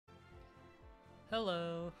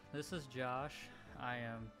Hello, this is Josh. I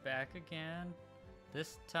am back again.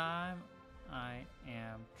 This time I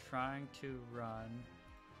am trying to run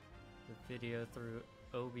the video through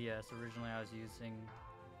OBS. Originally I was using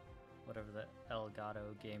whatever the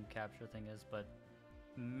Elgato game capture thing is, but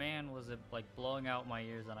man was it like blowing out my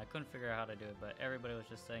ears and I couldn't figure out how to do it, but everybody was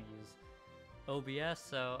just saying use OBS.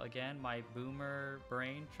 So again, my boomer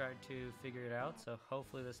brain tried to figure it out, so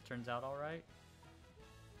hopefully this turns out alright.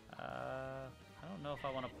 I don't know if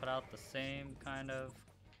I want to put out the same kind of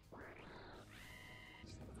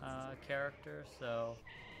character, so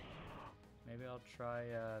maybe I'll try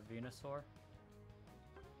Venusaur.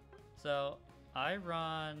 So I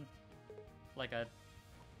run like a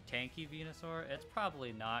tanky Venusaur. It's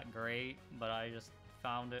probably not great, but I just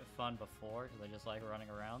found it fun before because I just like running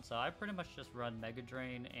around. So I pretty much just run Mega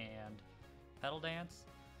Drain and Pedal Dance.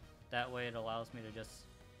 That way it allows me to just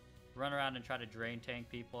run around and try to drain tank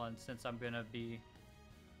people, and since I'm gonna be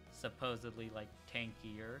supposedly like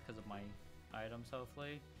tankier because of my items,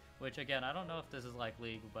 hopefully, which again I don't know if this is like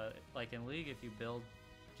League, but like in League if you build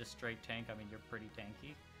just straight tank, I mean you're pretty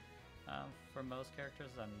tanky for most characters.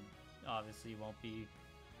 I mean obviously you won't be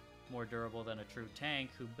more durable than a true tank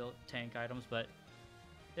who built tank items, but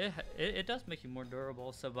it does make you more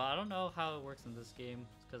durable. So but I don't know how it works in this game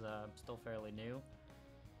because I'm still fairly new.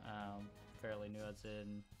 Fairly new as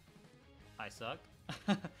in I suck.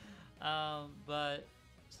 But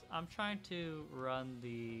I'm trying to run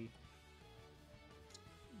the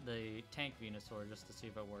tank Venusaur just to see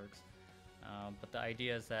if it works. But the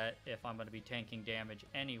idea is that if I'm going to be tanking damage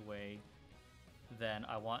anyway, then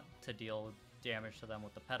I want to deal damage to them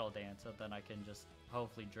with the Pedal Dance, so then I can just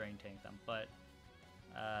hopefully drain tank them. But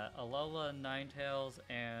Alola, Ninetales,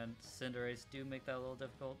 and Cinderace do make that a little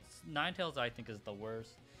difficult. Ninetales I think is the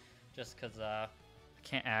worst, just because I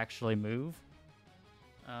can't actually move.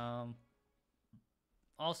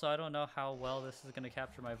 Also, I don't know how well this is going to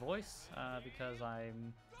capture my voice because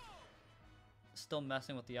I'm still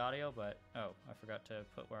messing with the audio, but oh, I forgot to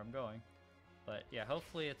put where I'm going. But yeah,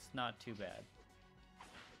 hopefully it's not too bad.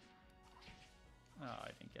 Oh, I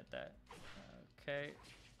didn't get that. Okay,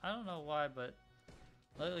 I don't know why, but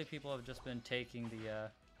lately people have just been taking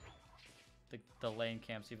the lane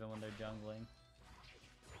camps even when they're jungling.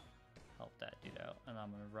 Help that dude out, and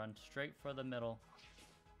I'm gonna run straight for the middle.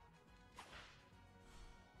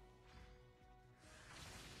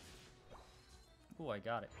 Ooh, I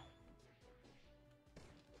got it.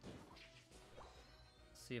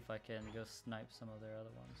 See if I can go snipe some of their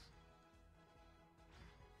other ones.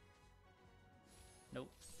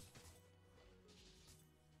 Nope.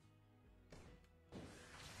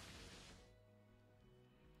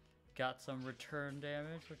 Got some return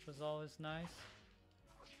damage, which was always nice.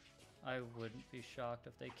 I wouldn't be shocked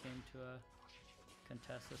if they came to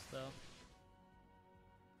contest this though.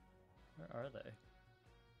 Where are they?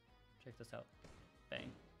 Check this out.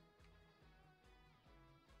 Bang.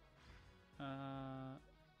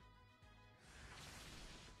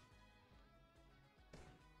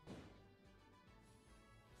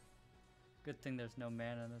 Good thing there's no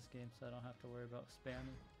mana in this game, so I don't have to worry about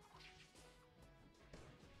spamming.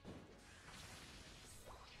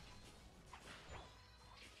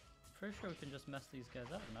 Pretty sure we can just mess these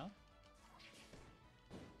guys up, no?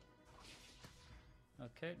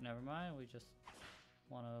 Okay, never mind. We just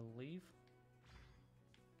want to leave.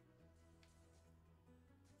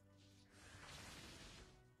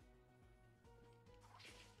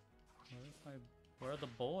 Where are the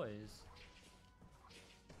boys?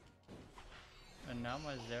 And now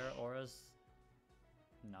my Zeraora's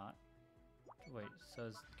not. Wait, so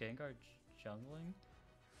is Gengar jungling?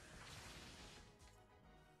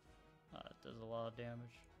 It does a lot of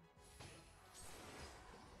damage.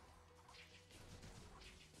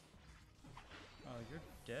 Oh, you're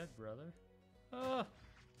dead, brother. Ah!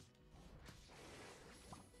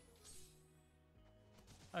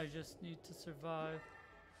 I just need to survive.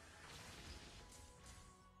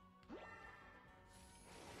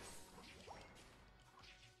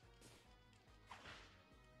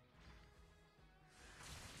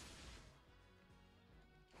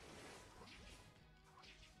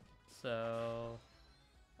 So,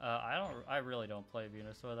 I really don't play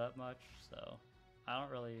Venusaur that much, so I don't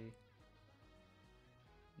really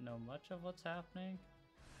know much of what's happening.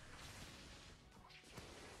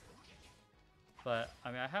 But,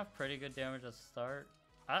 I mean, I have pretty good damage at the start.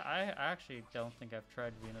 I actually don't think I've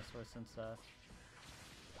tried Venusaur since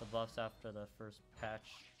the buffs after the first patch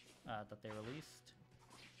that they released.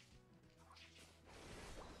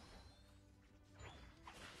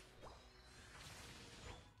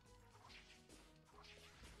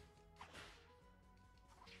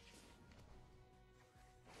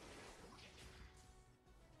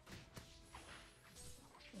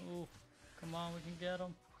 get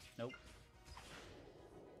him. Nope.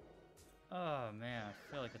 Oh man,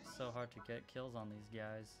 I feel like it's so hard to get kills on these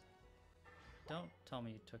guys. Don't tell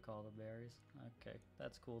me you took all the berries. Okay,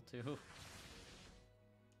 that's cool too.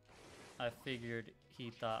 I figured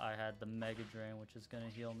he thought I had the Mega Drain, which is gonna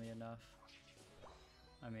heal me enough.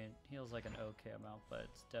 I mean, heals like an okay amount, but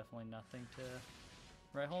it's definitely nothing to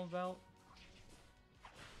write home about.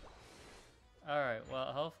 Alright,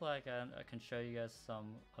 well, hopefully I can show you guys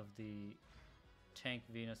some of the tank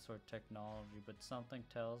Venusaur technology, but something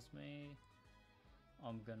tells me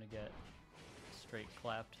I'm gonna get straight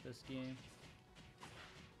clapped this game.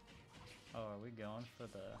 Oh, are we going for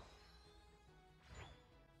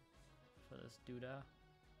this doodah?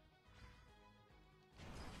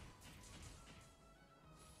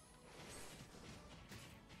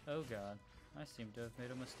 Oh god, I seem to have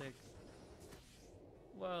made a mistake.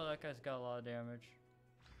 Whoa, that guy's got a lot of damage.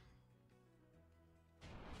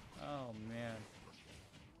 Oh man.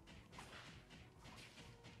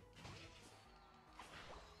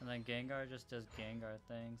 And then Gengar just does Gengar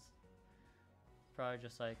things. Probably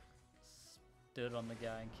just like stood on the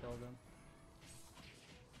guy and killed him.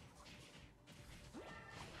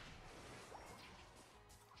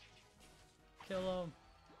 Kill him!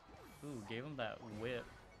 Ooh, gave him that whip.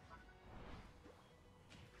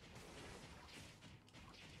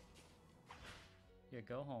 Yeah,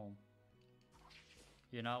 go home.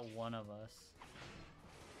 You're not one of us.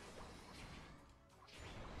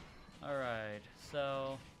 Alright,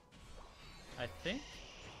 so I think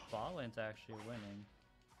bot lane's actually winning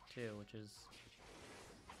too, which is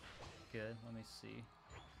good. Let me see.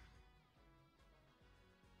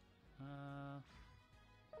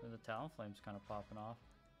 The Talonflame's kind of popping off.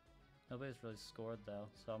 Nobody's really scored though,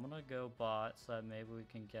 so I'm gonna go bot so that maybe we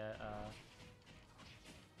can get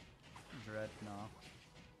Dreadnought.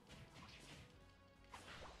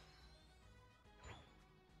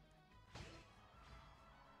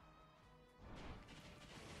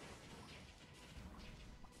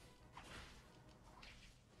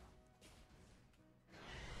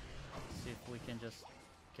 See if we can just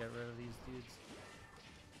get rid of these dudes.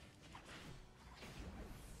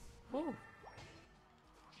 Woo!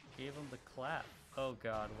 Gave him the clap. Oh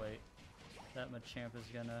god, wait. That Machamp is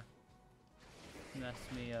gonna mess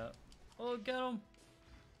me up. Oh, get him!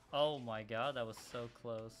 Oh my god, that was so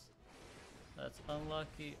close. That's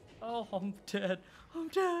unlucky. Oh, I'm dead. I'm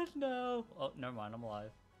dead, no! Oh, never mind, I'm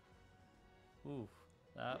alive. Oof,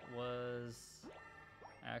 that was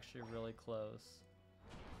actually really close.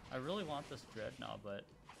 I really want this Dreadnought, but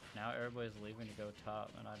now everybody's leaving to go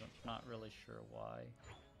top, and I'm not really sure why.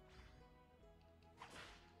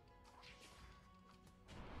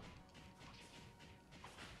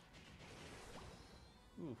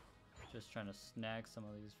 Oof, just trying to snag some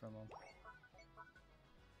of these from him.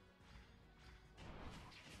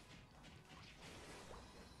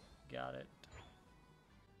 Got it.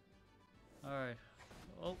 Alright.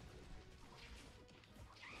 Oh.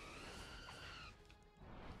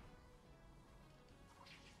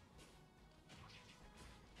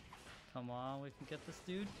 Come on, we can get this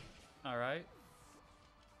dude. Alright.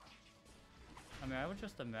 I mean, I would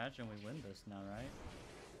just imagine we win this now, right?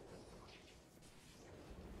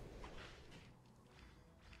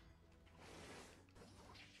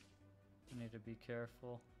 I need to be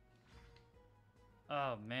careful.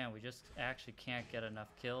 Oh man, we just actually can't get enough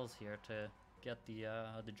kills here to get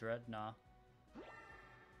the Dreadnought.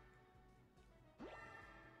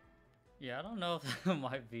 Yeah, I don't know if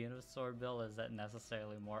my Venusaur build is that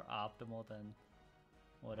necessarily more optimal than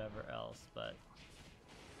whatever else, but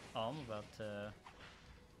oh, I'm about to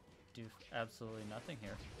do absolutely nothing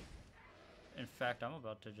here. In fact, I'm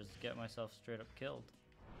about to just get myself straight up killed.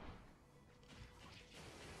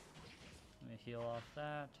 Let me heal off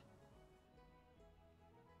that.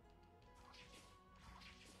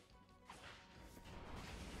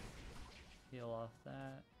 Heal off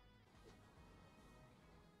that.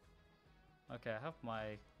 Okay, I have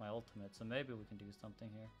my ultimate, so maybe we can do something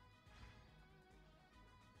here.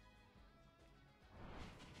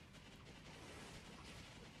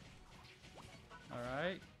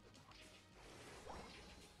 Alright.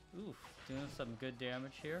 Oof, doing some good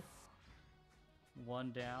damage here.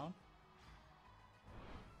 One down.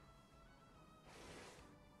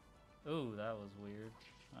 Ooh, that was weird.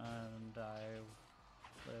 And I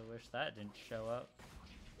really wish that didn't show up.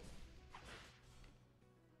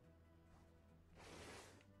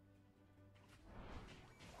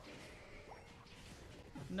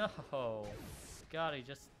 No! God, he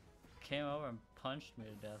just came over and punched me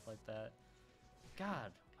to death like that.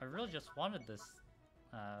 God, I really just wanted this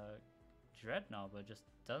Dreadnought, but it just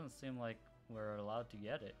doesn't seem like we're allowed to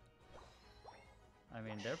get it. I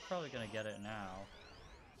mean, they're probably gonna get it now.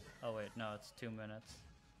 Oh wait, no, it's 2 minutes.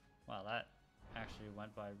 Wow, that actually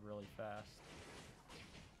went by really fast.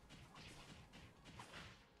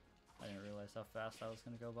 I didn't realize how fast that was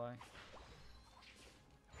gonna go by.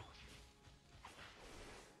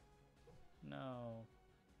 No,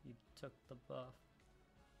 you took the buff.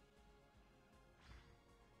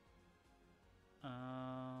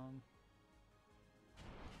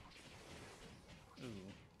 Ooh,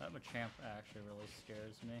 that Machamp actually really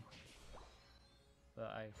scares me.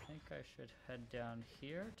 But I think I should head down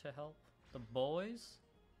here to help the boys.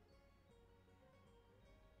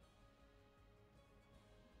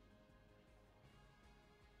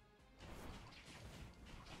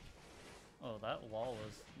 Oh, that wall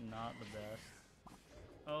was not the best.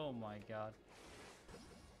 Oh my god.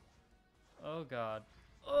 Oh god.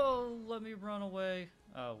 Oh, let me run away.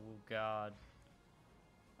 Oh god.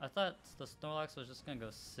 I thought the Snorlax was just gonna go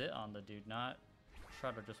sit on the dude, not try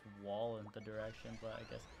to just wall in the direction, but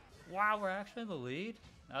I guess... Wow, we're actually in the lead?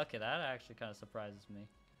 Okay, that actually kind of surprises me.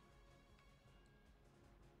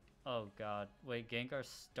 Oh god. Wait, Gengar's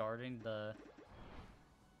starting the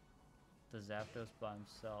Zapdos by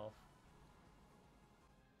himself.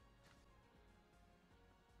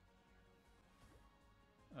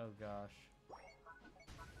 Oh gosh.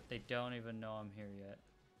 They don't even know I'm here yet.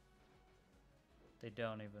 They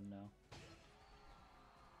don't even know.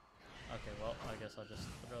 Okay, well, I guess I'll just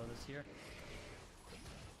throw this here.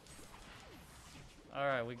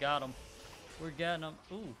 Alright, we got him. We're getting him.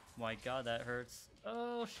 Ooh, my god, that hurts.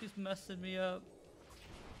 Oh, she's messing me up.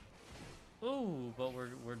 Ooh, but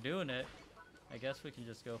we're doing it. I guess we can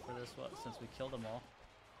just go for this one since we killed them all.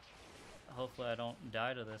 Hopefully I don't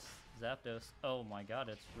die to this Zapdos. Oh my god,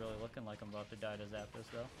 it's really looking like I'm about to die to Zapdos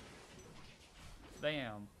though.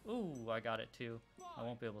 Bam. Ooh, I got it too. I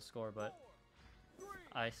won't be able to score, but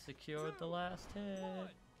I secured the last hit.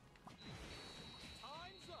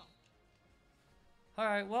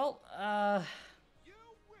 Alright, well, I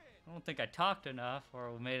don't think I talked enough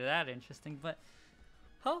or made it that interesting, but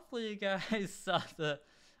hopefully you guys saw the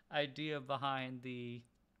idea behind the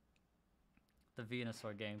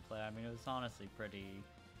Venusaur gameplay. I mean, it was honestly pretty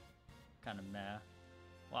kind of meh.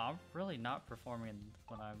 Well, I'm really not performing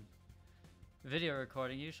when I'm video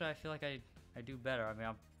recording. Usually I feel like I do better. I mean,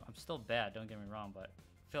 I'm still bad, don't get me wrong, but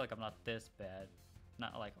I feel like I'm not this bad.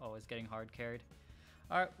 Not like always getting hard carried.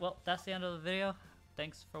 Alright, well, that's the end of the video.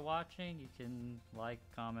 Thanks for watching. You can like,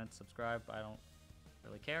 comment, subscribe. I don't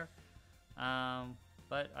really care.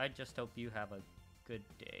 But I just hope you have a good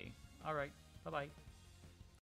day. Alright, bye-bye.